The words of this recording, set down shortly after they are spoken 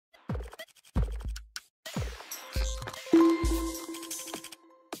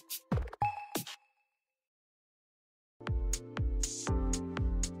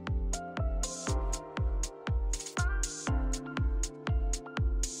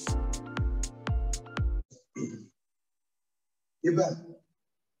இப்ப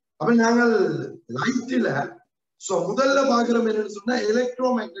அப்ப நாங்கள் லைட்ல முதல்ல பாக்குறோம் என்னன்னு சொன்னா எலக்ட்ரோ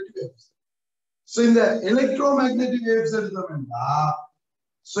மேக்னெட்டிக் வேவ்ஸ். இந்த எலக்ட்ரோ மேக்னெட்டிக் வேவ்ஸ் எடுத்தோம்னா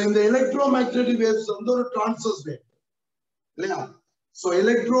இந்த எலக்ட்ரோ மேக்னெட்டிக் வேவ்ஸ் வந்து ஒரு டிரான்ஸ்வர்ஸ் வேவ் இல்லையா?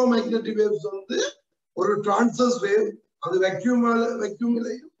 எலக்ட்ரோ மேக்னெட்டிக் வேவ்ஸ் வந்து ஒரு டிரான்ஸ்வர்ஸ் வேவ். அது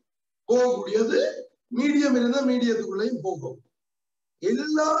வெக்யூம்லயும் போகக்கூடியது, மீடியம் இருந்தா மீடியத்துக்குள்ளேயும் போகும்.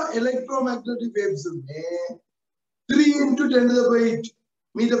 எல்லா எலக்ட்ரோ மேக்னெட்டிக் வேவ்ஸுமே 3 × 10⁸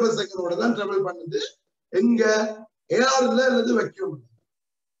 மீட்டர் செகண்டோட தான் டிராவல் பண்ணுது. எங்க ஏர்ல அல்லது வெக்யூம்.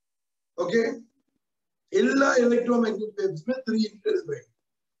 ஓகே, எல்லா எலக்ட்ரோ மேக்னெட்டிக் வேவ்ஸுமே 3 × 10⁸.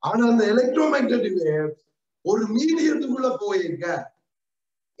 ஆனா அந்த எலக்ட்ரோ மேக்னெட்டிக் வேவ்ஸ் ஒரு மீடியத்துக்குள்ள போயிருக்க,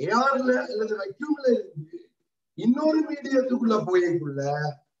 ஏர்ல அல்லது வெக்யூம்ல இருந்து இன்னொரு மீடியத்துக்குள்ள போயிருக்குள்ள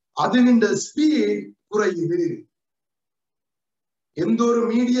அதன் ஸ்பீட் குறையுது. எந்த ஒரு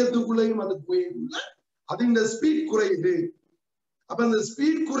மீடியத்துக்குள்ளையும் அது போயிருக்குள்ள அதன் ஸ்பீட் குறையுது. அப்ப அந்த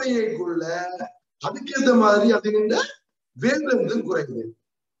ஸ்பீட் குறையக்குள்ள அதுக்கேற்ற மாதிரி அதன் வேவ் லென்த் குறையுது.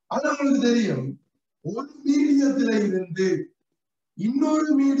 ஆனா உங்களுக்கு தெரியும், ஒரு மீடியத்துல இருந்து இன்னொரு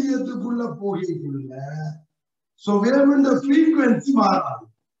மீடியத்துக்குள்ள போகக்குள்ள வேவ் ஃப்ரீக்வன்சி மாறாது.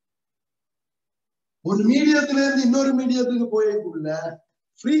 ஒரு மீடியத்துல இருந்து இன்னொரு மீடியத்துக்கு போயக்குள்ள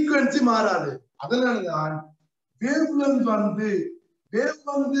ஃப்ரீக்வன்சி மாறாது. அதனாலதான் வேவ் லென்த்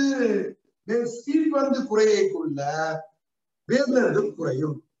ஸ்பீட் வந்து குறையக்குள்ள வேவ் லென்த்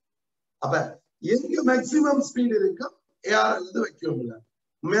குறையும். அப்ப எங்க மேக்சிமம் ஸ்பீட் இருக்கும்? ஏஆர் அல்லது வெக்யூம் இல்ல.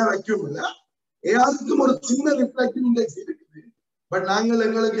 உண்மையா வெக்யூம் இல்ல, ஏஆருக்கும் ஒரு சின்ன ரிஃப்ளெக்டிவ் இண்டெக்ஸ் இருக்குது. பட் நாங்கள்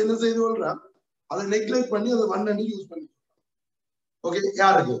எங்களுக்கு என்ன செய்து கொள்றோம், அதை நெக்லெக்ட் பண்ணி அதை 1 யூஸ் பண்ணி. ஓகே,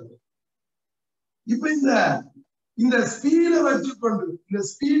 யாருக்கு இப்ப இந்த ஸ்பீட வச்சுக்கொண்டு இந்த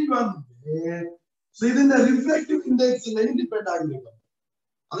ஸ்பீட் வந்து இந்த ரிஃப்ளெக்டிவ் இண்டெக்ஸ்லயும் டிபெண்ட் ஆகிருக்கும்.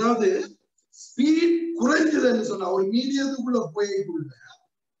 அதாவது ஸ்பீட் குறைஞ்சதுன்னு சொன்னா, ஒரு மீடியத்துக்குள்ள போய்க்குள்ள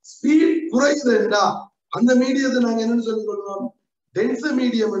ஸ்பீட் குறையுதுண்டா அந்த மீடியத்தை நாங்க என்னன்னு சொல்லிக் கொள்வோம்? டென்ஸ்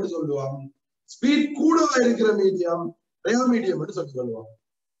மீடியம் என்று சொல்லுவோம். ஸ்பீட் கூடவா இருக்கிற மீடியம் ரேர் மீடியம் என்று சொல்லிக் கொள்வோம்.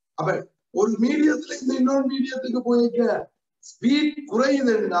 அப்ப ஒரு மீடியத்துல இந்த இன்னொரு மீடியத்துக்கு போயிருக்க ஸ்பீட்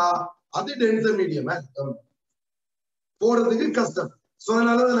குறையுதுண்டா அது டென்ஸ் மீடியம் போறதுக்கு கஷ்டம்.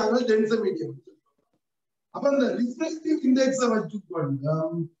 அதனாலதான் நாங்கள் டென்ஸ் மீடியம். அப்ப அந்த ரிஃப்ளெக்டிவ் இண்டெக்ஸை வச்சுக்கொண்டு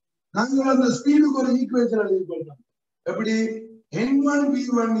நாங்க அந்த ஸ்பீடுக்கு ஒரு ஈக்குவேஷன் எழுதி கொள்றோம். எப்படி? N1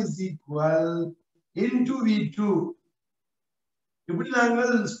 V1 is equal into V2. இப்படி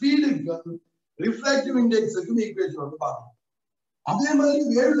நாங்கள் ஸ்பீடுக்கு ரிஃப்ளெக்டிவ் இண்டெக்ஸுக்கு ஈக்குவேஷன் வந்து பார்க்கணும். அதே மாதிரி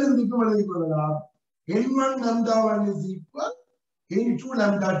வேவ் லென்த்துக்கு எழுதி கொள்ளலாம். N1 λ1 is equal into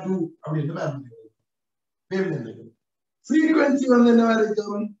λ2 அப்படின்னு வேவ் லென்த். ஃப்ரீக்வன்சி வந்து என்னவா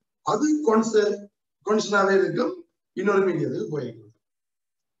இருக்கும்? அது கான்ஸ்டன்டாவே இருக்கும், இன்னொரு மீடியத்துக்கு போயிருக்கும்.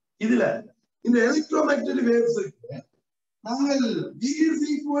 இதுல இந்த எலக்ட்ரோ மேக்னெட்டிக் வேவ்ஸ் இருக்கு, நாங்கள் V is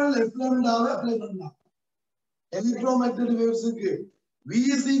equal f lambda-வை apply பண்ணலாம். Electro magnetic வேவ்ஸ்க்கு V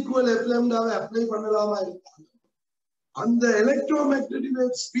is equal f lambda-வை apply பண்ணலாமா இருந்தாலும் அந்த electro magnetic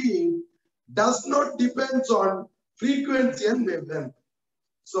wave speed does not depends on frequency and wavelength.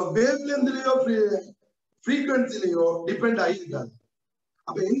 wavelengthலயோ frequencyலயோ depend ஆகிருக்காது.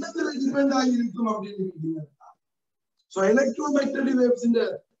 அப்ப என்னத்துல டிபெண்ட் ஆகிருக்கும் அப்படின்னு கேட்டீங்கன்னா, எலக்ட்ரோ மேக்னெட்டிக் வேவ்ஸ் இந்த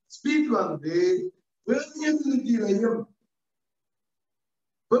ஸ்பீட் வந்து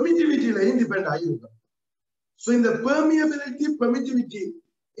பெர்மிட்டிவிட்டிலையும் டிபெண்ட் ஆகிருக்கும். இந்த பெர்மியபிலிட்டி பெர்மிட்டிவிட்டி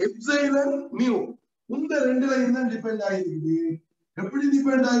எப்சிலன் மியூ இந்த ரெண்டுலையும் தான் டிபெண்ட் ஆகிருக்குது. எப்படி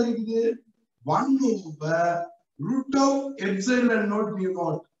டிபெண்ட் ஆகிருக்குது? 1/√ε0 μ0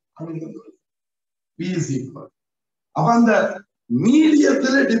 அப்படிங்கிறது V is equal. அப்ப அந்த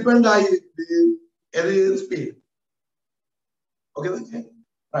மீடியத்துல டிபெண்ட் ஆகிருக்குது எது? ஸ்பீட். ஓகே,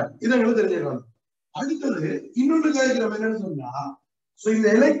 இதை எங்களுக்கு தெரிஞ்சுக்கணும். அடுத்தது இன்னொன்று கேட்கிறோம் என்னன்னு சொன்னா, இந்த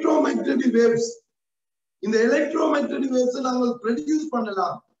எலக்ட்ரோ மேக்னெட்டிக் வேவ்ஸ் நாங்கள் ப்ரொடியூஸ்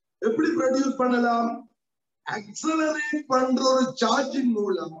பண்ணலாம். எப்படி ப்ரொடியூஸ் பண்ணலாம்? அக்ஸலரேட் பண்ற ஒரு சார்ஜின்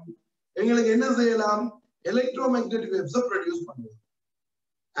மூலம் எங்களுக்கு என்ன செய்யலாம்? எலக்ட்ரோ மேக்னெட்டிக் வேவ்ஸ் ப்ரொடியூஸ் பண்ணலாம்.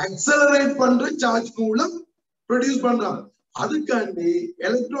 அக்ஸலரேட் பண்ற சார்ஜ் மூலம் ப்ரொடியூஸ் பண்றோம். அதுக்காண்டி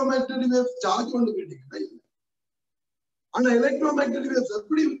எலக்ட்ரோ மேக்னெட்டிக் வேவ்ஸ் சார்ஜ் கொண்டு கேட்டீங்கன்னா இல்லை. ஆனா எலக்ட்ரோ மேக்னெட்டிக் வேவ்ஸ்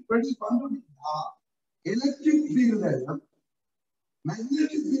எப்படி ப்ரொடியூஸ் பண்றோம்னா, எலக்ட்ரிக் ஃபீல்டையும்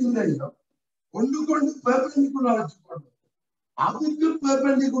மேக்னெட்டிக் ஃபீல்டையும் ஒன்றுக்கொண்டு பெர்பெண்டிகுலரா வச்சுக்கொண்டு அதுக்கு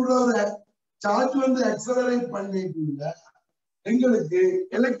பெர்பெண்டிகுலரா சார்ஜ் வந்து அக்ஸலரேட் பண்ணிக்குள்ள எங்களுக்கு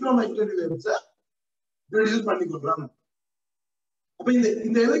எலக்ட்ரோ மேக்னெட்டிக் வேவ்ஸ் ப்ரொடியூஸ் பண்ணி கொடுக்குறாங்க. அப்ப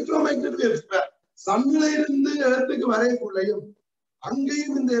இந்த எலக்ட்ரோ மேக்னெட்டிக் வேவ்ஸ் சன்ல இருந்து எர்த்துக்கு வரையக்குள்ளையும்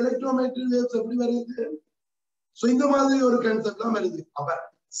அங்கேயும் இந்த எலக்ட்ரோ மேக்னெட்டிக் வேவ்ஸ் எப்படி வருது? இந்த மாதிரி ஒரு கான்செப்ட் தான் வருது. அப்ப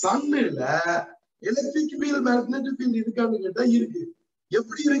சன்ல எலக்ட்ரிக் ஃபீல்ட் மேக்னெட்டிக் ஃபீல்ட் இருக்கான்னு கேட்டா இருக்கு.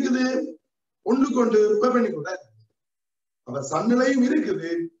 எப்படி இருக்குது? ஒன்று கொண்டு பெர்பெண்டிகுலரா இருக்குது. அப்ப சன்னிலையும்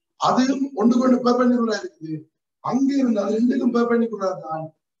இருக்குது, அதுவும் ஒன்று கொண்டு பெர்பெண்டிகுலரா இருக்குது. அங்க இருந்து அது ரெண்டுக்கும் பெர்பெண்டிகுலரா தான்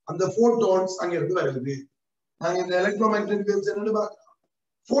அந்த போட்டோன்ஸ் அங்க இருந்து வருது. நாங்க இந்த எலக்ட்ரோ மேக்னெட்டிக் வேவ்ஸ் என்னன்னு பார்க்கலாம்.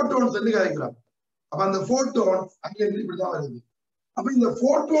 போட்டோன்ஸ் வந்து கரைக்கிறோம். அப்ப அந்த போட்டோன்ஸ் அங்க இருந்து இப்படிதான் வருது. அப்ப இந்த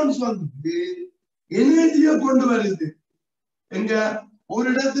போட்டோன்ஸ் வந்து எனர்ஜியை கொண்டு வருது. எங்க ஒரு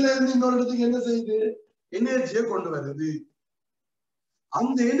இடத்துல இருந்து இன்னொரு இடத்துக்கு என்ன செய்யுது? எனர்ஜியை கொண்டு வருது.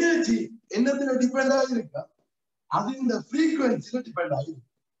 அந்த எனர்ஜி என்னத்துல டிபெண்ட் ஆகிருக்கா? அது இந்த ஃப்ரீக்வன்சில டிபெண்ட் ஆகிருக்கு.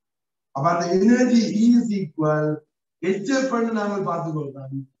 அப்ப அந்த எனர்ஜி இஸ் ஈக்குவல் HF நாங்கள்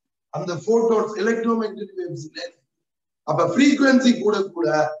பார்த்துக்கொள்ளலாம் அந்த போட்டோன்ஸ் எலக்ட்ரோ மேக்னெட்டிக் வேவ்ஸ். அப்ப ஃப்ரீக்வன்சி கூட கூட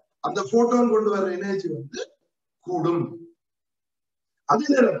அந்த போட்டோன் கொண்டு வர எனர்ஜி வந்து கூடும். அதே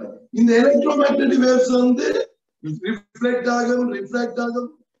நேரம் இந்த எலக்ட்ரோ மேக்னெட்டிக் வேவ்ஸ் வந்து ரிஃப்ளெக்ட் ஆகும், ரிஃப்ராக்ட் ஆகும்,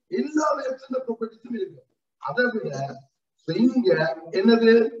 எல்லா வேவ்ஸ் ப்ராப்பர்ட்டிஸும் இருக்கு. அதை விட இங்க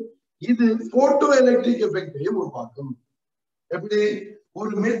என்னது? இது போட்டோ எலக்ட்ரிக் எஃபெக்டையும் உருவாக்கும். எப்படி?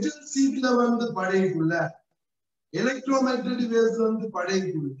 ஒரு மெட்டல் சீட்ல வந்து படைக்குள்ள எலக்ட்ரோ மேக்னெட்டிக் வேவ்ஸ் வந்து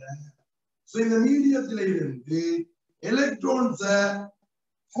படைக்குள்ள இந்த மீடியத்துல இருந்து எலக்ட்ரான்ஸ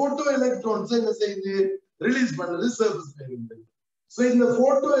போட்டோ எலக்ட்ரான்ஸ் என்ன செய்யுது? ரிலீஸ் பண்ணது சர்ஃபேஸ்ல இருந்து. சோ இந்த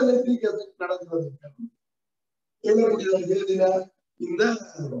போட்டோ எலக்ட்ரிக் எஃபெக்ட் நடக்கிறதுக்கு இந்த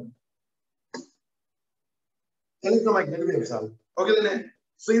எலக்ட்ரோ மேக்னெட்டிக் வேவ்ஸ் ஆகும். ஓகே தானே?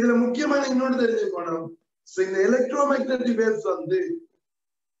 சோ இதுல முக்கியமான இன்னொன்று தெரிஞ்சுக்கணும். சோ இந்த எலக்ட்ரோ மேக்னெட்டிக் வேவ்ஸ் வந்து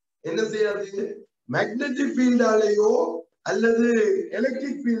என்ன செய்யாது? மேக்னெட்டிக் ஃபீல்டாலேயோ அல்லது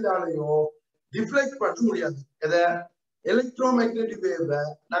எலக்ட்ரிக் ஃபீல்டாலேயோ டிஃப்ளெக்ட் பண்ண முடியாது. எதை? எலக்ட்ரோ மேக்னெட்டிக் வேவ்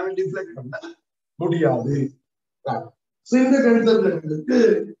நாங்க டிஃப்ளெக்ட் பண்ண முடியாது. சோ இந்த கன்செப்ட்க்கு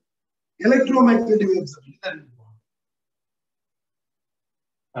எலக்ட்ரோ மேக்னெட்டிக் வேவ்ஸ் தெரிஞ்சுக்கணும்.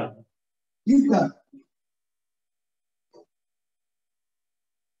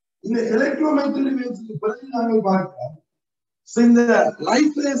 இந்த எலக்ட்ரோ மேக்னெட்டிக் வேவ்ஸ்க்கு பிறகு நாங்கள் பார்க்கலாம் இந்த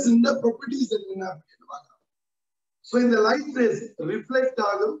லைட் ரேஸ் இந்த ப்ராப்பர்ட்டிஸ் என்ன அப்படின்னு பார்க்கலாம். சோ இந்த லைட் ரேஸ் ரிஃப்ளெக்ட்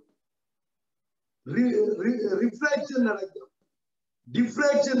ஆகும், ரிஃப்ராக்ஷன் நடக்கும்,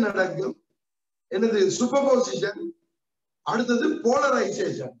 டிஃப்ராக்ஷன் நடக்கும், என்னது சூப்பர்போசிஷன், அடுத்தது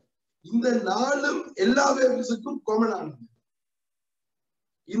போலரைசேஷன். இந்த நாலும் எல்லா வேவ்ஸுக்கும் காமன் ஆனது.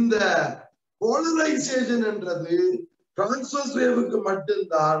 இந்த போலரைசேஷன் என்றது டிரான்ஸ்வர்ஸ் வேவுக்கு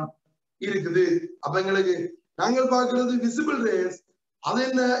மட்டும்தான் இருக்குது. அப்ப எங்களுக்கு நாங்கள் பார்க்கிறது விசிபிள் ரேஸ், அது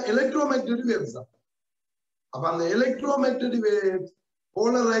என்ன? எலக்ட்ரோ மேக்னெட்டிக் வேவ்ஸ் தான். அப்ப அந்த எலக்ட்ரோ மேக்னெட்டிக் வேவ்ஸ்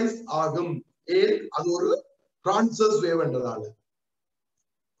போலரைஸ் ஆகும். ஏன்? அது ஒரு டிரான்ஸ்வர்ஸ் வேவ் என்றதால.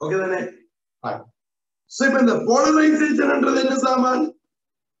 ஓகே தானே? சோ இப்ப இந்த போலரைசேஷன் என்றது என்ன சாமான்?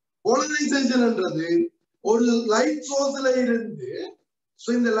 போலரைசேஷன் என்றது ஒரு லைட் சோர்ஸ்ல இருந்து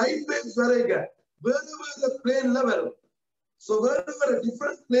இந்த லைட் வேவ்ஸ் வரைக்க வேற வேற பிளேன்ல வரும். சோ வேற வேற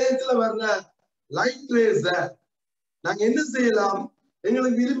டிஃபரண்ட் பிளேன்ஸ்ல வர்ற லைட் ரேஸ் நாங்க என்ன செய்யலாம்?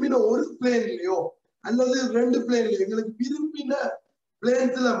 எங்களுக்கு விரும்பின ஒரு பிளேன்லயோ அல்லது ரெண்டு பிளேன்லயோ எங்களுக்கு விரும்பின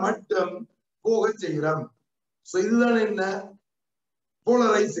பிளேன்ஸ்ல மட்டும் போக செய்யறோம். சோ இதுதான் என்ன?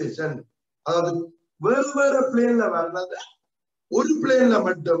 போலரைசேஷன். அதாவது வேற வேற பிளேன்ல வர்றத ஒரு பிளேன்ல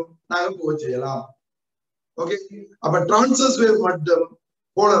மட்டும் நாங்க போக செய்யலாம். ஓகே, அப்ப டிரான்ஸ்வர்ஸ் வேவ் மட்டும்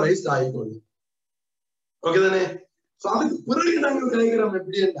போலரைஸ்ட் ஆகிக்கொள்ளும். ஓகே தானே? சோ அதுக்கு பிறகு நாங்கள் கிடைக்கிறோம்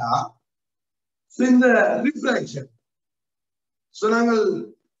எப்படின்னா இந்த ரிஃப்ராக்ஷன். சோ நாங்கள்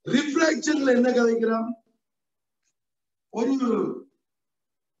ரிஃப்ராக்ஷன்ல என்ன கிடைக்கிறோம்? ஒரு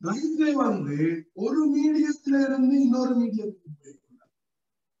லைட் வந்து ஒரு மீடியத்துல இருந்து இன்னொரு மீடியத்துக்கு போய்க்குள்ள,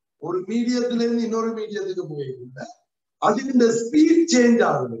 ஒரு மீடியத்துல இருந்து இன்னொரு மீடியத்துக்கு போய்க்குள்ள அதுக்கு இந்த ஸ்பீட் சேஞ்ச்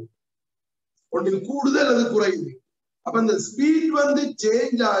ஆகுது. ஒன்று கூடுதல் அது குறையுது. அப்ப இந்த ஸ்பீட் வந்து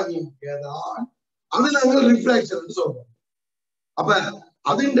சேஞ்ச் ஆகிதான் அது நாங்கள் ரிஃப்ராக்ஷன் சொல்றோம். அப்ப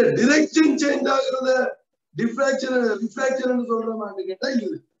அது இந்த டிரெக்ஷன் சேஞ்ச் ஆகுறத டிஃப்ராக்ஷன் ரிஃப்ராக்ஷன் சொல்றோமான்னு கேட்டா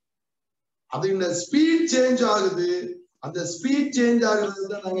இல்லை. அது இந்த ஸ்பீட் சேஞ்ச் ஆகுது. அந்த ஸ்பீட் சேஞ்ச் ஆகுறது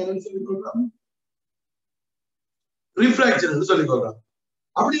தான் நாங்க என்ன சொல்லி சொல்றோம்? ரிஃப்ராக்ஷன் சொல்லி சொல்றோம்.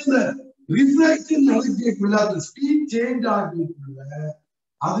 அப்படி இந்த ரிஃப்ராக்ஷன் நடக்கக்குள்ள அந்த ஸ்பீட் சேஞ்ச் ஆகிக்குள்ள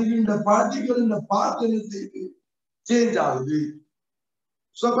அது இந்த பார்ட்டிகல் இந்த பாத் என்ன செய்யுது? சேஞ்ச் ஆகுது.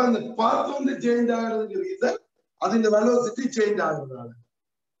 சோ அப்ப அந்த பாத் வந்து சேஞ்ச் ஆகுறதுக்கு ரீசன் அது இந்த வெலோசிட்டி சேஞ்ச் ஆகுறதுனால.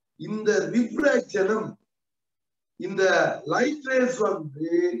 இந்த ரிஃப்ராக்ஷனும் இந்த லைட் ரேஸ் வந்து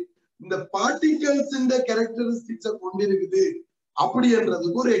இந்த பார்ட்டிகல்ஸ் இந்த கேரக்டரிஸ்டிக்ஸை கொண்டிருக்குது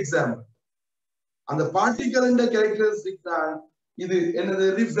அப்படின்றதுக்கு ஒரு எக்ஸாம்பிள். அந்த பார்ட்டிகல் இந்த கேரக்டரிஸ்டிக் தான் இது என்னது?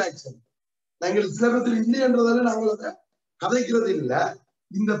 ரிஃப்ராக்ஷன். நாங்கள் சிலபத்தில் இல்லைன்றதால நாங்கள் அதை கதைக்கிறது இல்லை.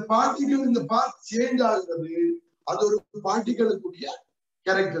 இந்த பார்ட்டிகல் இந்த பாத் சேஞ்ச் ஆகுறது அது ஒரு பார்ட்டிகளுக்குரிய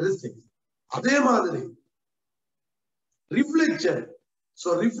கேரக்டரிஸ்டிக். அதே மாதிரி reflection. So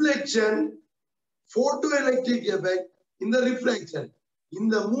reflection, photo electric effect, இந்த ரிஃப்ளெக்ஷன்,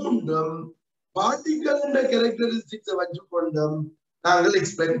 இந்த மூன்றும் பார்ட்டிகல் கேரக்டரிஸ்டிக்ஸ் வச்சுக்கொண்டும் நாங்கள்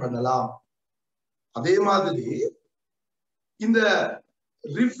எக்ஸ்பிளைன் பண்ணலாம். அதே மாதிரி இந்த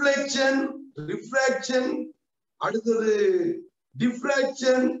ரிஃப்ளெக்ஷன், ரிஃப்ராக்ஷன், அடுத்தது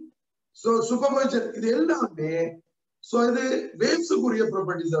டிஃப்ராக்ஷன், சோ சூப்பர்போசிஷன், இது எல்லாமே சோ இது வேவ்ஸுக்குரிய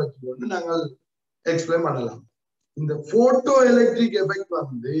ப்ராப்பர்ட்டிஸ் வச்சுக்கொண்டு நாங்கள் எக்ஸ்பிளைன் பண்ணலாம். இந்த போட்டோ எலக்ட்ரிக் எஃபெக்ட்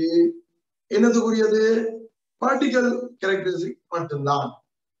வந்து என்னதுக்குரியது? பார்ட்டிகல் கேரக்டரிஸ்டிக் மட்டும்தான்.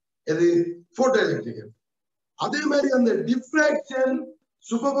 இது போட்டோ எலக்ட்ரிக். அதே மாதிரி அந்த டிஃப்ராக்ஷன்,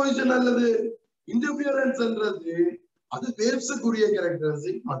 சூப்பர்போசிஷன் அல்லது இன்டர்ஃபியரன்ஸ்ன்றது அது வேவ்ஸுக்குரிய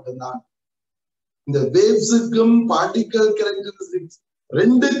கேரக்டரிஸ்டிக் மட்டும்தான். இந்த வேவ்ஸுக்கும் பார்ட்டிகல் கேரக்டரிஸ்டிக்ஸ்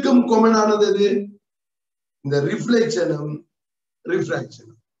ரெண்டுக்கும் காமன் ஆனது எது? இந்த ரிஃப்ளெக்ஷனும்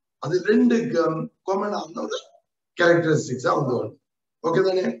ரிஃப்ராக்ஷனும். அது ரெண்டுக்கும் காமன் ஆன ஒரு கேரக்டரிஸ்டிக்ஸா வந்து வரும். ஓகே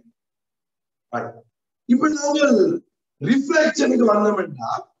தானே? இப்ப நாங்கள் ரிஃப்ராக்ஷனுக்கு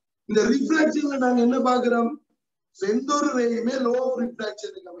வந்தோம்னா, இந்த ரிஃப்ராக்ஷன்ல நாங்க என்ன பாக்குறோம்? எந்த ஒரு ரேயுமே லோ ஆஃப்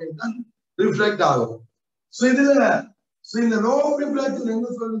ரிஃப்ராக்ஷனுக்கு தான் ரிஃப்ளெக்ட் ஆகும். சோ இதுல இந்த லோ ஆஃப் ரிஃப்ராக்ஷன் என்ன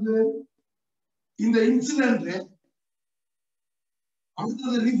சொல்லுது? இந்த இன்சிடென்ட் ரே,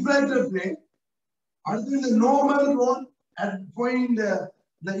 அடுத்தது ரிஃப்ராக்டட் ரே, அடுத்து இந்த normal one at point,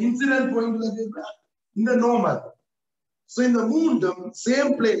 the incident பாயிண்ட்ல இருக்கிற இந்த நார்மல். சோ இந்த மூன்றும்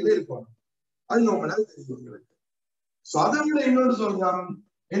சேம் பிளேன்ல இருக்கும். அது நார்மலா தெரியும். சோ அதை விட இன்னொன்று சொல்றாங்க,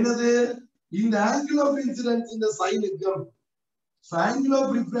 என்னது? இந்த ஆங்கிள் ஆஃப் இன்சிடென்ஸ் இந்த சைனுக்கும் ஆங்கிள்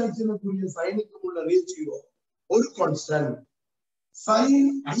ஆஃப் ரிஃப்ராக்ஷனுக்குரிய சைனுக்கும் உள்ள ரேஷியோ ஒரு கான்ஸ்டன்ட். சைன்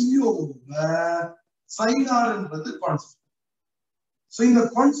ஐயோ சைன் ஆர் என்பது கான்ஸ்டன்ட். சோ இந்த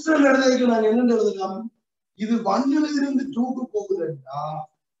கான்ஸ்டன்ட் எழுதுறதுக்கு நாங்க என்ன எழுதலாம்? இது 1ல இருந்து 2க்கு போகுதுன்னா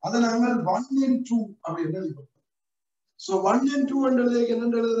அதை நாங்கள் 1 and 2 அப்படின்னு எழுதுவோம். சோ 1 and 2 எழுதுறதுக்கு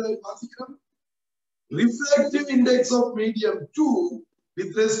என்ன எழுதுறது? வாசிக்கிறோம். Refractive index of medium 2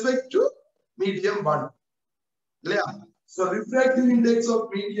 with respect to medium 1. இல்லையா? So refractive index of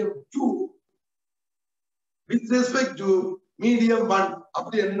medium 2 with respect to medium 1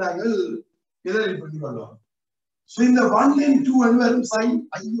 அப்படி நாங்கள் இதை பண்ணி வரலாம். So இந்த 1 and 2 வெறும் sin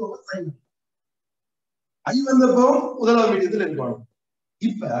I over sin I வந்தப்போ முதலாம் மீடியத்தில் இருக்கணும்.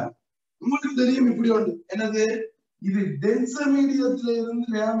 இப்ப உங்களுக்கு தெரியும் இப்படி ஒன்று, என்னது? இது டென்சர் மீடியத்தில இருந்து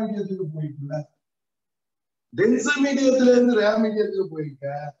ரேர் மீடியத்துக்கு போயிட்டுல, டென்சர் மீடியத்தில இருந்து ரேர் மீடியத்துக்கு போயிருக்க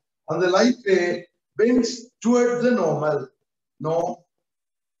அந்த light bends towards the normal. No,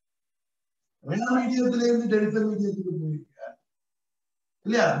 rare மீடியத்தில இருந்து டென்சர் மீடியத்துக்கு போயிருக்க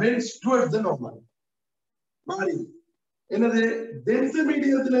இல்லையா, bends towards the normal. மாறி என்னது? டென்சர்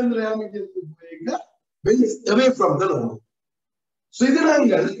மீடியத்தில இருந்து ரேர் மீடியத்துக்கு போயிருக்க bends away from the normal. So இது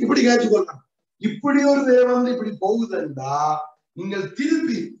நாங்கள் இப்படி கேட்சி கொள்ளலாம். இப்படி ஒரு ரே வந்து இப்படி போகுதுன்னா நீங்கள்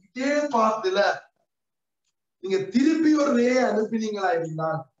திருப்பி இதே பாத்துல நீங்க திருப்பி ஒரு ரே அனுப்பினீங்களா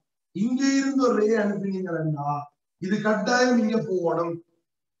இருந்தால், இங்க இருந்து ஒரு ரே அனுப்பினீங்கன்னா இது கட்டாயம் இங்க போகணும்.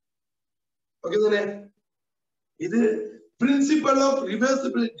 ஓகே தானே? இது பிரின்சிபல் ஆஃப்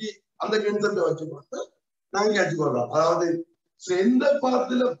ரிவர்சிபிலிட்டி அந்த கான்செப்ட வச்சுக்கொண்டு நாங்க கேட்டுக்கொள்ளலாம். அதாவது எந்த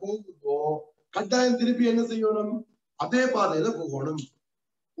பாத்துல போகுதோ கட்டாயம் திருப்பி என்ன செய்யணும்? அதே பாதையில போகணும்.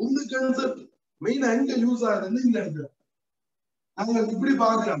 இந்த கான்செப்ட் மெயினா எங்க யூஸ் ஆகுதுன்னு இந்த இடத்துல நாங்க இப்படி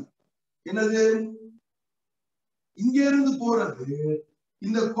பாக்குறோம். என்னது? இங்க இருந்து போறது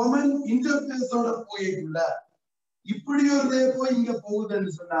இந்த காமன் இன்டர்ஃபேஸோட போயில இப்படி ஒரு ரே போய் இங்க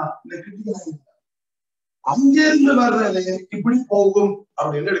போகுதுன்னு சொன்னா இந்த கிரிட்டிக்கல் அங்க இருந்து வர்றதே இப்படி போகும்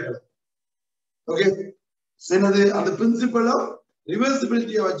அப்படின்னு எடுக்கலாம். ஓகே, என்னது? அந்த பிரின்சிபலும்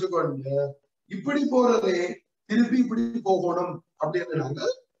ரிவர்சிபிலிட்டியை வச்சுக்கொண்டு இப்படி போறதே திருப்பி இப்படி போகணும் அப்படின்னு நாங்க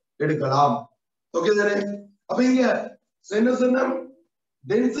எடுக்கலாம். ஓகே தானே? அப்ப இங்க என்ன சொன்ன?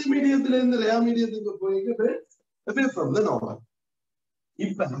 டென்சி மீடியத்துல இருந்து ரேர் மீடியத்துக்கு போயிட்டு away from the normal.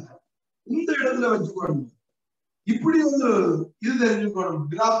 இப்ப இந்த இடத்துல வச்சுக்கணும், இப்படி ஒரு இது தெரிஞ்சுக்கணும்.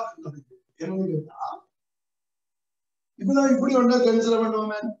 கிராஃப் என்னன்னா இப்பதான் இப்படி ஒன்றா கன்சிடர்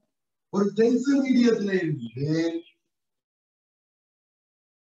பண்ணுவோமே, ஒரு டென்சி மீடியத்துல இருந்து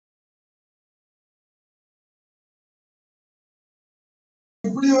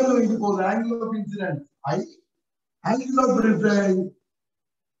இப்படி ஒரு இது போகுது. Angle of incident I, angle of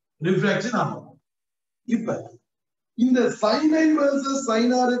refraction ஆகும். இப்ப இந்த sin I versus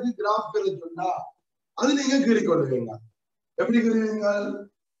sin R க்கு கிராஃப் சொன்னா அது நீங்க கீழே கொள்வீங்க. எப்படி கீழுவீங்க?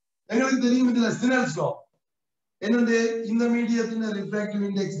 எங்களுக்கு தெரியும் இதுல சினல்ஸ் லா. என்னது? இந்த மீடியத்தின் ரிஃப்ராக்டிவ்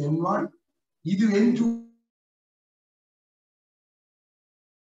இண்டெக்ஸ் n1, இது n2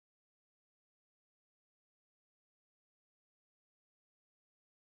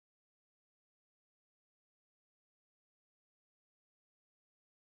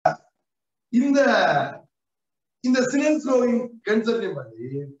 இந்த சினல் ஃப்ளோயிங் கன்செப்ட் பத்தி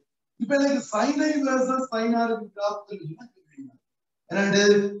இப்ப எனக்கு sin I versus sin R க்கு கிராஃப் தெரியுமா கேக்குறீங்க. என்னது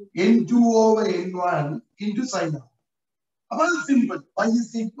n2 over n1 into sin R. அப்ப simple y is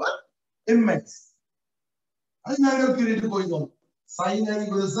equal mx. அது நாங்க கிரியேட் போயிடும் sin I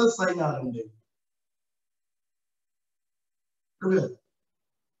versus sin R ன்னு.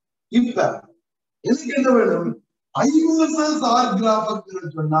 இப்ப எனக்கு என்ன வேணும் I versus R கிராஃப்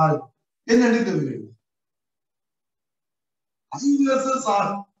சொன்னால் என்ன எடுக்க வேண்டும் I versus R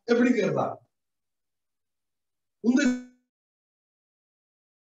எப்படி கேட்பா உங்க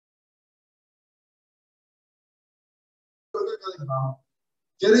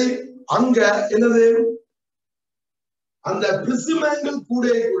சரி அங்க என்னது அந்த பிரிஸ்ம் ஆங்கிள்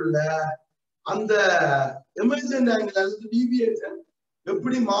கூடைக்குள்ள அந்த எமர்ஜென்ட் ஆங்கிள் அல்லது டீவியேஷன்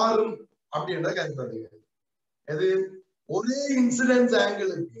எப்படி மாறும் அப்படின்றத கேட்கறாங்க. அது ஒரே இன்சிடென்ஸ்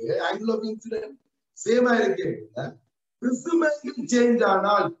ஆங்கிளுக்கு ஆங்கிள் ஆஃப் இன்சிடென்ட் சேமா இருக்கு. பிரிஸ்ம் ஆங்கிள் சேஞ்ச்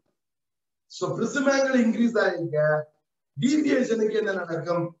ஆனால் சோ பிரிஸ்ம் ஆங்கிள் இன்க்ரீஸ் ஆயிருக்க டீவியேஷனுக்கு என்ன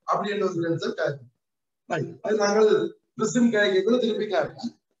நடக்கும் அப்படின்ற ஒரு கான்செப்ட் ஆகும். அது நாங்கள் பிரிஸ்ம் கேட்கக்குள்ள திருப்பி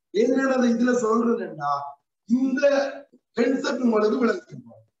காட்டுறோம். ஏன்னா இதுல சொல்றதுன்னா இந்த கான்செப்ட் உங்களுக்கு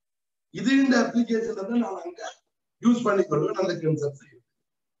விளக்கிடுவோம். இது இந்த அப்ளிகேஷன் தான் நான் அங்க யூஸ் பண்ணிக்கொள்வேன் அந்த கான்செப்ட்.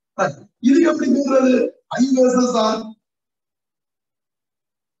 இதுக்கு எப்படி சொல்றது I versus R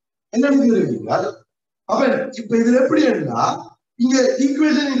என்ன நினைக்கிறீங்க? அப்ப இப்ப இதுல எப்படி என்ன இங்க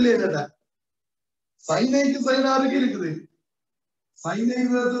ஈக்குவேஷன் இல்ல என்னடா sin I க்கு sin R க்கு இருக்குது sin I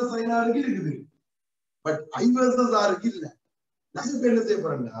versus sin R க்கு இருக்குது பட் I versus R க்கு இல்ல. நான் இப்ப என்ன செய்ய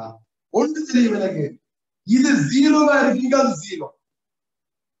போறேன்னா ஒன்று தெரியும் எனக்கு இது ஜீரோவா இருக்கு அது ஜீரோ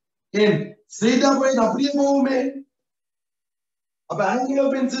ஏன் ஸ்ட்ரைட்டா போய் அப்படியே போகுமே. அப்ப angle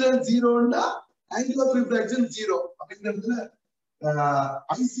of incident ஜீரோன்னா angle of refraction zero அப்படின்ற இடத்துல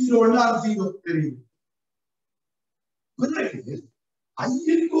I0 R0 தெரியும்.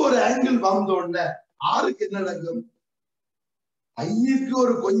 ஐக்கு ஒரு ஆங்கிள் வந்த உடனே ஆருக்கு என்ன நடக்கும் ஐக்கு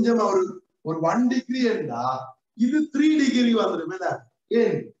ஒரு கொஞ்சம் ஒரு 1 டிகிரி என்றா இது 3 டிகிரி வந்துடும்.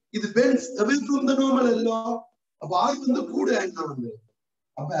 ஏன் இது பென்ஸ் normal அப்ப ஆருக்கு வந்து கூட ஆங்கிள் வந்து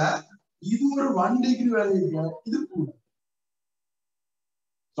அப்ப இது ஒரு 1 டிகிரி வேலைங்க இது கூட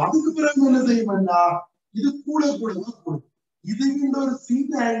அதுக்கு பிறகு என்ன செய்யணும்னா இது கூட கூட கூடும். இது ஒரு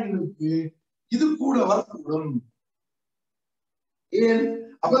சின்ன ஆங்கிளுக்கு இது கூட வரக்கூடும். ஏன்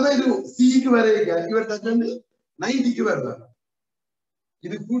அப்பதான் இது சிக்கு வரைய இவர் தக்கண்டு 90க்கு வருவார்.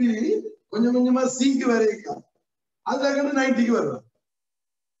 இது கூடி கொஞ்சம் கொஞ்சமா சிக்கு வரைய அது தக்கண்டு 90க்கு வருவார்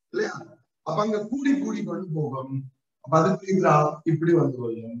இல்லையா. அப்ப அங்க கூடி கூடி கொண்டு போகும். அப்ப அதுக்கு இப்படி வந்து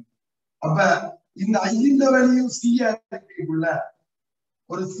போகும். அப்ப இந்த ஐந்த வேல்யூ சி இருக்குள்ள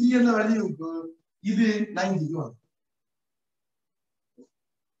ஒரு சி என்ற வேல்யூக்கு இது 90க்கு வரும்.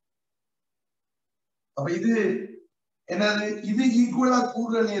 அப்ப இது என்னது இது ஈக்குவலா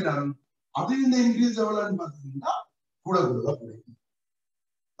கூடுற நேரம் அது இந்த இன்க்ரீஸ் எவ்வளவுன்னு பாத்தீங்கன்னா கூட கூட கிடைக்கும்.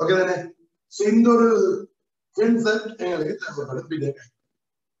 ஓகே தானே. சோ இந்த ஒரு கான்செப்ட் எங்களுக்கு தேவைப்படும்.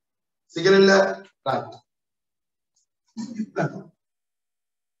 சிக்கல் இல்ல ரைட்.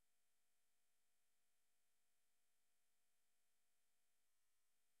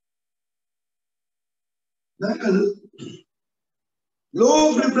 நாங்கள் லோ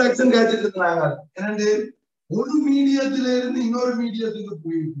ஆஃப் ரிஃப்ராக்ஷன் கேட்டுட்டு இருக்காங்க. என்னது ஒரு மீடியத்துல இருந்து இன்னொரு மீடியத்துக்கு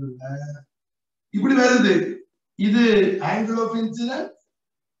போயிட்டு இப்படி வருது. இது ஆங்கிள் ஆஃப் இன்சிடென்ட்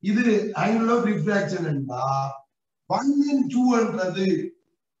இது ஆங்கிள் ஆஃப் ரிஃப்ராக்ஷன் என்றா 1 and 2ன்றது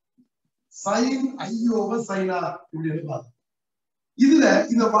sin I over sin R இப்படின்னு பார்த்தோம். இதுல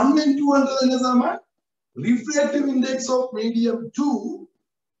இந்த 1 and 2ன்றது என்ன சம refractive index of medium 2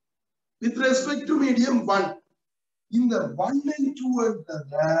 with respect to medium 1. இந்த 1 and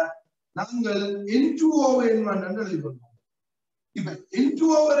 2ன்றத நாங்கள் n2 over n1 என்று எழுதினோம். இப்ப n2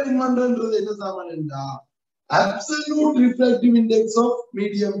 over n1ன்றது என்ன சமம் என்றா absolute refractive index of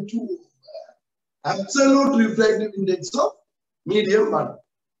medium 2 absolute refractive index of medium 1.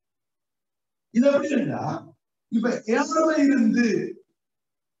 இது எப்படின்னா இப்ப ஏர்ல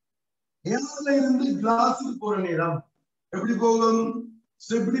இருந்து கிளாஸுக்கு போற நேரம் எப்படி போகும்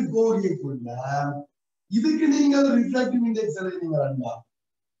எப்படி போகக்குள்ள இதுக்கு நீங்கள் ரிஃப்ராக்டிவ் இண்டெக்ஸ் எழுதினீங்க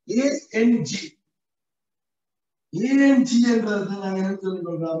ANG என்றது நாங்க என்ன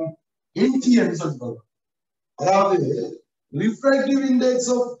சொல்லிக்கிறோம் NG என்று சொல்றோம். அதாவது refractive index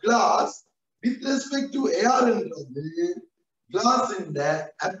of glass with respect to air என்றது glass in the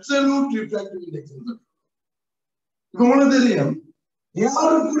absolute refractive index. இப்ப உங்களுக்கு தெரியும்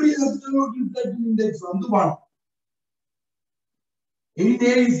ஏருக்குரிய absolute refractive index வந்து 1.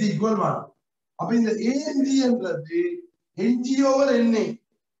 NA is equal 1. அப்ப இந்த ANG என்றது NG over NA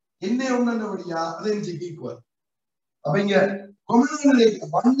என்ன ஒண்ணுபடியா அது என்ஜிக்கு ஈக்குவல். அப்ப இங்க கொமன்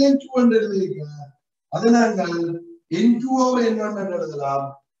 1 and 2 எழுதிருக்க. அதை நாங்கள் N2 N1 எழுதலாம்.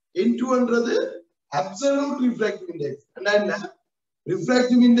 N2ன்றது absolute refractive index. என்ன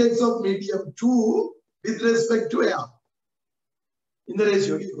refractive index of medium 2 with respect to air. இந்த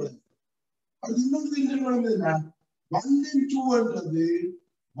ரேஷியோ ஈக்குவல். அது இன்னொரு என்ன 1 and 2ன்றது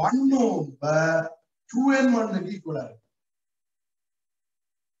 1/2n1 equal.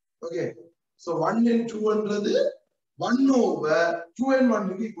 Okay, so 1 and 2ன்றது 1/2n1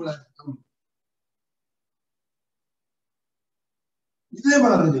 equal. இதே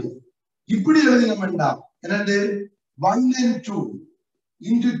மாதிரி இப்படி எழுதினோம்னா என்னது 1 and 2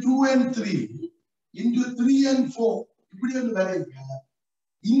 into 2 and 3 into 3 and 4 இப்படி வந்து வரைங்க.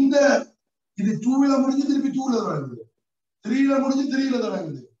 இந்த இது 2ல முடிஞ்சு திருப்பி 2ல தொடங்குது, 3ல முடிஞ்சு 3ல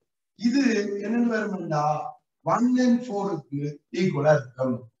தொடங்குது. இது என்னன்னு வரும்னா 1 and 4க்கு ஈக்குவலா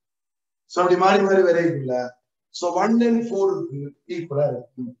இருக்கும். சோ அப்படி மாறி மாறி வரைக்குள்ள சோ 1 and 4க்கு ஈக்குவலா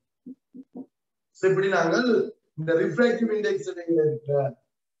இருக்கும். சோ இப்படி நாங்கள் இந்த ரிஃப்ராக்டிவ் இண்டெக்ஸ் இடையில இருக்கிற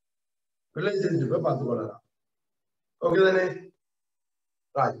ரிலேஷன்ஷிப்பை பார்த்து கொள்ளலாம். ஓகே தானே?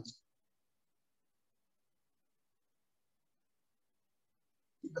 ரைட்.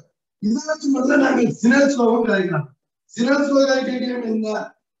 இதற்கு முதல்ல நாங்கள் சினல்ஸ் லாவும் கழிக்கலாம். சினல்ஸ் லா கழிக்கலாம் என்ன?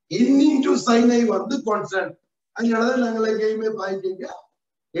 n into sin i வந்து கான்ஸ்டன்ட். அதனால நாங்கள் எங்கேயுமே பாய்க்கீங்க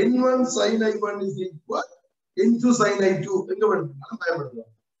n1 sin i1 is equal n2 sin i2 எங்க பண்ணலாம்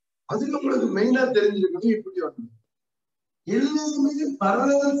பயன்படுத்தலாம். அதுக்கு உங்களுக்கு மெயினா தெரிஞ்சிருக்கணும் இப்படி வந்து எல்லாமே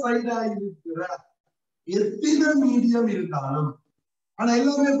பரலல் சைடா இருக்கிற எத்தனை மீடியம் இருந்தாலும், ஆனா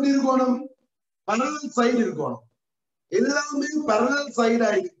எல்லாமே எப்படி இருக்கணும்? பரலல் சைடு இருக்கணும். எல்லாமே பரலல் சைடா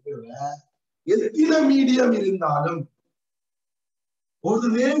இருக்கிற எத்தனை மீடியம் இருந்தாலும் ஒரு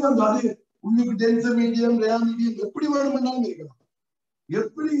நேம் வந்து அது உங்களுக்கு டென்ஸ் மீடியம் ரேர் மீடியம் எப்படி வேணும்னாலும் இருக்கலாம்.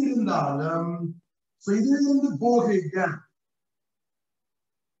 எப்படி இருந்தாலும் இதுல இருந்து போக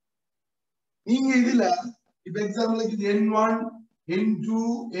நீங்க இதுல இப்ப எக்ஸாம்பிளுக்கு இது N1 N2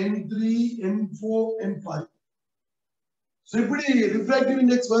 N3 N4 N5 இப்படி ரிஃப்ராக்டிவ்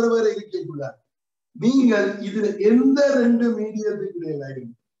இண்டெக்ஸ் வேற வேற இருக்கக்குள்ள நீங்கள் இதுல எந்த ரெண்டு மீடியத்துக்கு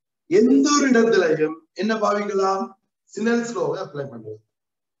இடையிலையும் எந்த ஒரு இடத்திலையும் என்ன பாவிக்கலாம்? சினல்ஸ் லாவை அப்ளை பண்றது.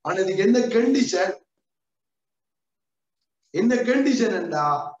 ஆனா இதுக்கு என்ன கண்டிஷன் என்றா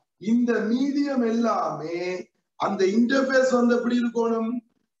இந்த மீடியம் எல்லாமே அந்த இன்டர்ஃபேஸ் வந்து எப்படி இருக்கணும்?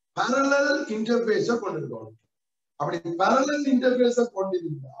 parallel interface கொண்டிருக்கணும். அப்படி parallel interface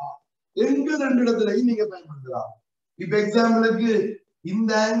கொண்டிருந்தா எங்க ரெண்டு இடத்துலயும் நீங்க பயன்படுத்தலாம். இப்ப எக்ஸாம்பிளுக்கு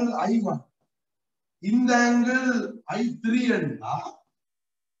இந்த ஆங்கிள் I1 இந்த ஆங்கிள் I3 என்றா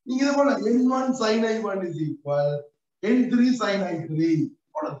நீங்க இதை போல N1 sin I1 is equal N3 sin I3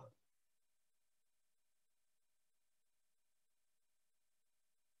 போடலாம்.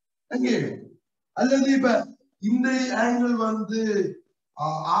 அல்லது இப்ப இந்த ஆங்கிள் வந்து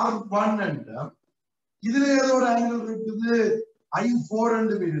R1 என்ற இதுல ஏதோ ஒரு ஆங்கிள் இருக்குது I4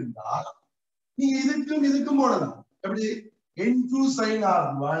 என்று இருந்தா நீங்க இதுக்கும் போடலாம். எப்படி N2 sin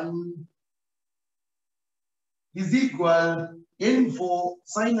R1 is equal N4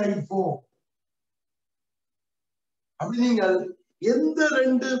 sin I4. அப்படி நீங்கள் எந்த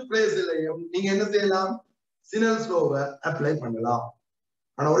ரெண்டு பிளேஸ்லயும் நீங்க என்ன செய்யலாம்? சினல்ஸ் லாவை அப்ளை பண்ணலாம்.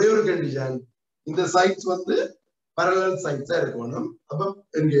 ஆனா ஒரே ஒரு கண்டிஷன், இந்த சைட்ஸ் வந்து parallel சைட்ஸா இருக்கணும். அப்ப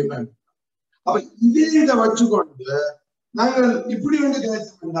எங்கேயும் அப்ப இதே இதை வச்சுக்கொண்டு நாங்கள் இப்படி வந்து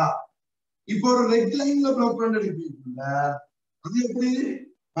கேட்சா இப்போ ஒரு ரெக்டாங்குல ப்ளாக் பண்ண எடுப்பீங்க. அது எப்படி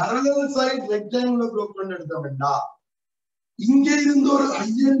parallel சைட் ரெக்டாங்குல ப்ளாக் பண்ண எடுத்தோம்னா இங்க இருந்து ஒரு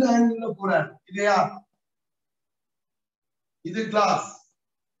ஹையண்ட் ஆங்கிள் போறாரு இல்லையா? இது கிளாஸ்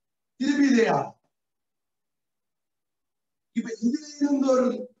திருப்பி இல்லையா? இப்ப இதுல இருந்து ஒரு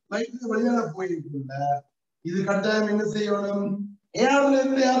லைட் வழியான போயிருக்குல்ல, இது கட்டாயம் என்ன செய்யணும்? ஏர்ல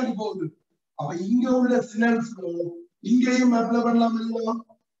இருந்து யாருக்கு போகுது? அப்ப இங்க உள்ள சினல்ஸ் இங்கேயும் அப்ளை பண்ணலாம் இல்லையா?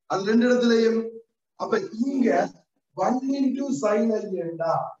 அது ரெண்டு இடத்துலயும். அப்ப இங்க 1 into sin i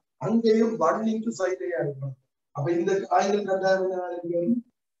என்றா அங்கேயும் 1 into sin i இருக்கும். அப்ப இந்த ஆங்கிள் கட்டாயம் என்ன இருக்கும்?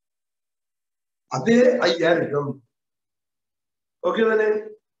 அதே ஐயா இருக்கும். ஓகே தானே?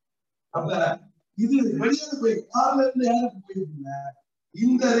 அப்ப இது வெளியே போய் கார்ல இருந்து யாருக்கு போயிருக்குங்க?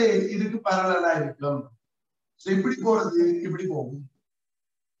 இந்த ரே இதுக்கு பரலலா இருக்கும். இப்படி போறது இப்படி போகும்.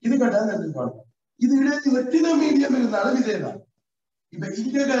 இது கட்டாயம் எடுத்துக்கணும். இது இடையில எத்தனை மீடியம் இருந்தாலும் இதேதான். இப்ப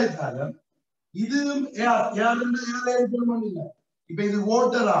இங்க கிடைச்சாலும் இது இல்ல. இப்ப இது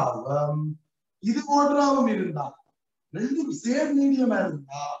வாட்டராகவும் இது வாட்டராகவும் இருந்தா ரெண்டும் சேம் மீடியமா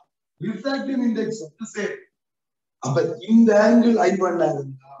இருந்தா ரிஃப்ராக்டிவ் இண்டெக்ஸ் வந்து சேம். அப்ப இந்த ஆங்கிள் I1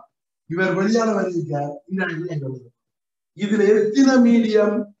 இருந்தா இவர் வெளியான வரைக்க இந்த ஆங்கிள் இதுல எத்தனை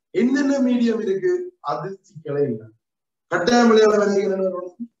மீடியம்? என்னென்ன மீடியம் இருக்கு அது சிக்கலே இல்லை. கட்டாயம் விளையாட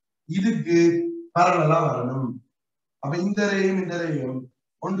இதுக்கு பரவலா வரணும். அப்ப இந்த ரேயும்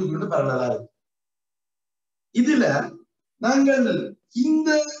ஒன்று கொண்டு பரவலா இருக்கு. இதுல நாங்கள்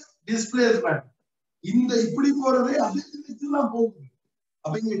இந்த டிஸ்பிளேஸ்மெண்ட் இந்த இப்படி போறதே அதுக்கு போகுது.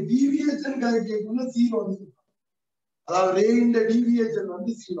 அப்ப இங்க டிவியேஷன் கணக்குள்ள 0 அதாவது ரேயின் டிவியேஷன்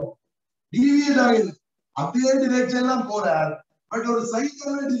வந்து 0 டிவியேட் ஆகுது அதே டிரெக்ஷன் எல்லாம் போறார். பட் ஒரு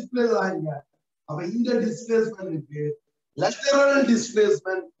சைக்கிள் டிஸ்பிளேஸ் ஆகுங்க. அப்ப இந்த டிஸ்பிளேஸ்மெண்ட்டுக்கு லேட்டரல்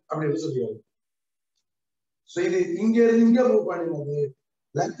டிஸ்பிளேஸ்மெண்ட் அப்படின்னு சொல்லுவாங்க. சோ இது இங்க இருந்து இங்க மூவ் பண்ணினது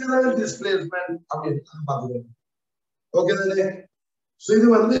லேட்டரல் டிஸ்பிளேஸ்மெண்ட் அப்படின்னு பாத்துக்கோங்க. ஓகே தானே? சோ இது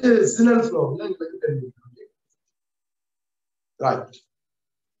வந்து சிக்னல் ஃப்ளோல உங்களுக்கு தெரிஞ்சுக்கணும். ரைட்.